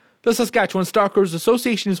The Saskatchewan Stockgrowers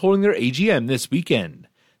Association is holding their AGM this weekend.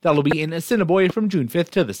 That'll be in Assiniboia from June 5th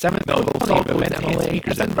to the 7th. And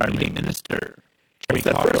Speakers and Environment Minister. It's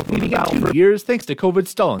the first meeting in 2 years thanks to COVID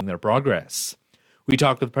stalling their progress. We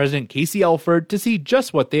talked with President Casey Alford to see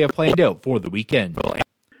just what they have planned out for the weekend. The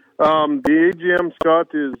AGM, Scott,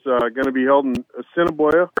 is going to be held in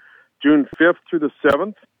Assiniboia, June 5th through the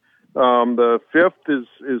 7th. The 5th is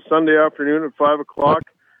Sunday afternoon at 5 o'clock.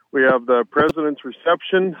 We have the President's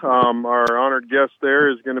reception. Our honored guest there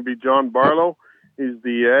is going to be John Barlow. He's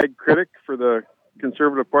the ag critic for the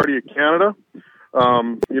Conservative Party of Canada.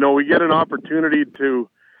 We get an opportunity to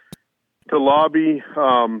lobby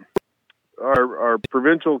our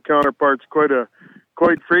provincial counterparts quite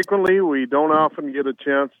frequently. We don't often get a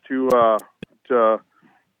chance to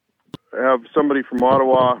have somebody from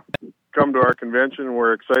Ottawa come to our convention, and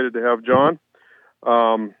we're excited to have John.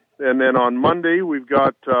 And then on Monday, we've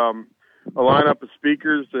got a lineup of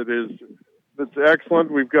speakers that's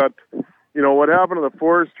excellent. We've got, what happened to the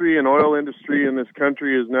forestry and oil industry in this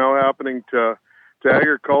country is now happening to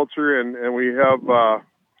agriculture, and we have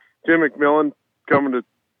Tim McMillan coming to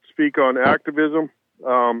speak on activism.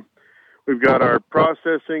 We've got our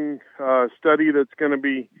processing study that's going to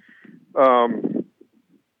be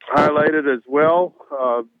highlighted as well.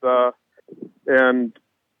 And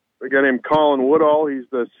a guy named Colin Woodall, he's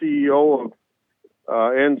the CEO of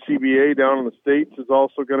NCBA down in the States, is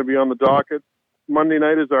also going to be on the docket. Monday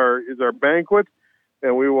night is our banquet,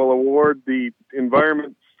 and we will award the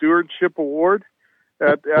Environment Stewardship Award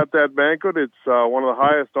at that banquet. It's one of the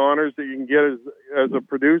highest honors that you can get as a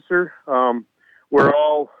producer. We're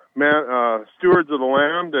all stewards of the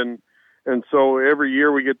land, and so every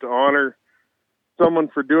year we get to honor someone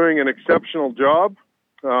for doing an exceptional job.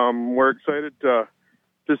 We're excited to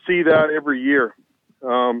see that every year.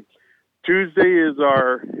 Tuesday is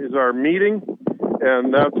our meeting,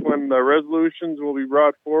 and that's when the resolutions will be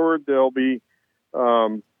brought forward. There'll be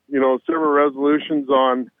several resolutions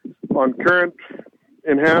on current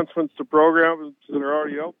enhancements to programs that are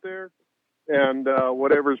already out there, and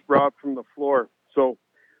whatever's brought from the floor. So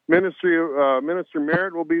Minister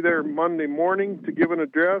Merritt will be there Monday morning to give an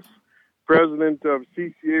address. President of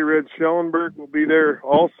CCA, Red Schellenberg, will be there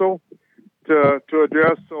also to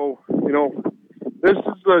address. So, this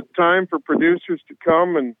is the time for producers to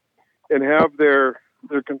come and have their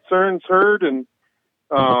concerns heard. And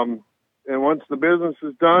once the business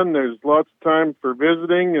is done, there's lots of time for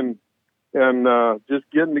visiting and just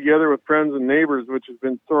getting together with friends and neighbors, which has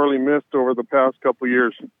been sorely missed over the past couple of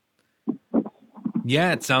years.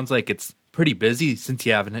 Yeah, it sounds like it's pretty busy since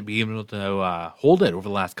you haven't been able to hold it over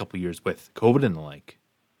the last couple of years with COVID and the like.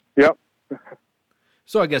 Yep.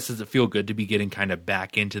 So I guess, does it feel good to be getting kind of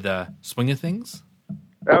back into the swing of things?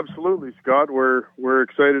 Absolutely, Scott. We're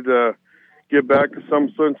excited to get back to some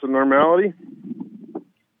sense of normality.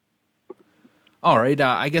 All right.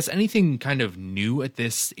 I guess anything kind of new at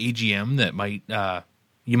this AGM that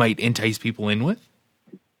you might entice people in with?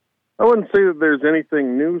 I wouldn't say that there's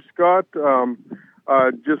anything new, Scott.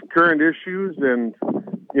 Just current issues, and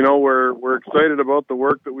we're excited about the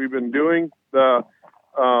work that we've been doing. The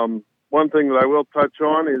one thing that I will touch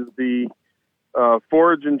on is the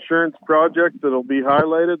forage insurance project that'll be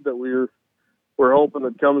highlighted that we're hoping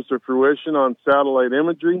that comes to fruition on satellite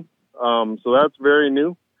imagery. So that's very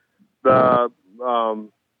new.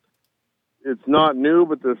 It's not new,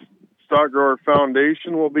 but the Stock Grower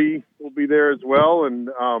Foundation will be there as well, and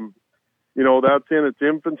that's in its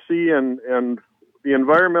infancy, and the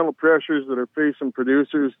environmental pressures that are facing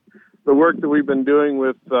producers, the work that we've been doing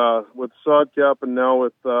with SODCAP and now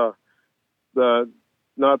with the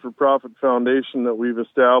not-for-profit foundation that we've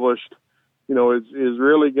established, is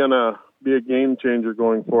really going to be a game changer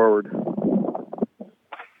going forward.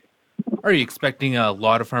 Are you expecting a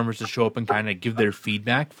lot of farmers to show up and kind of give their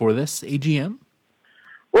feedback for this AGM?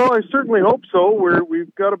 Well, I certainly hope so.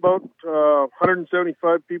 We've got about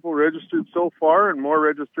 175 people registered so far, and more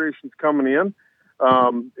registrations coming in.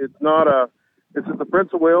 It's at the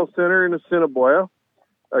Prince of Wales Center in Assiniboia.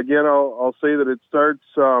 Again, I'll say that it starts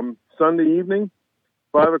Sunday evening,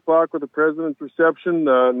 5 o'clock with the President's reception,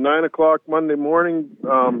 9 o'clock Monday morning.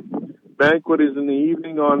 Banquet is in the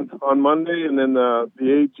evening on Monday, and then the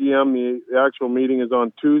AGM, the actual meeting, is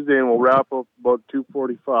on Tuesday, and we'll wrap up about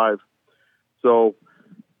 2:45. So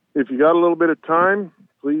if you got a little bit of time,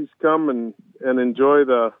 please come and enjoy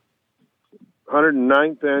the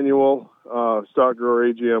 109th annual Stock Grower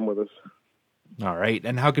AGM with us. All right.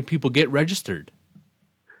 And how can people get registered?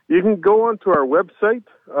 You can go onto our website,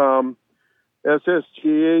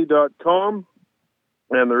 ssga.com,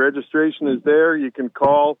 and the registration is there. You can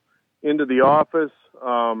call into the office,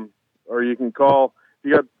 or you can call.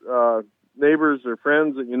 You got neighbors or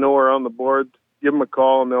friends that you know are on the board, give them a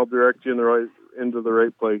call and they'll direct you into the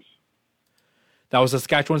right place. That was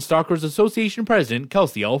Saskatchewan Stalkers Association President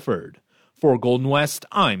Kelsey Alford. For Golden West,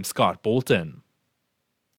 I'm Scott Bolton.